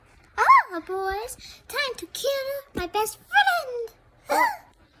boys. Time to kill my best friend.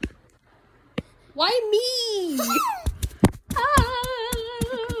 Why me?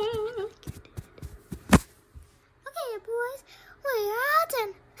 Okay, boys, we're all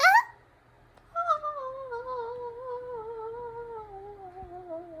done.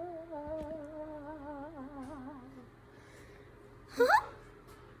 Huh?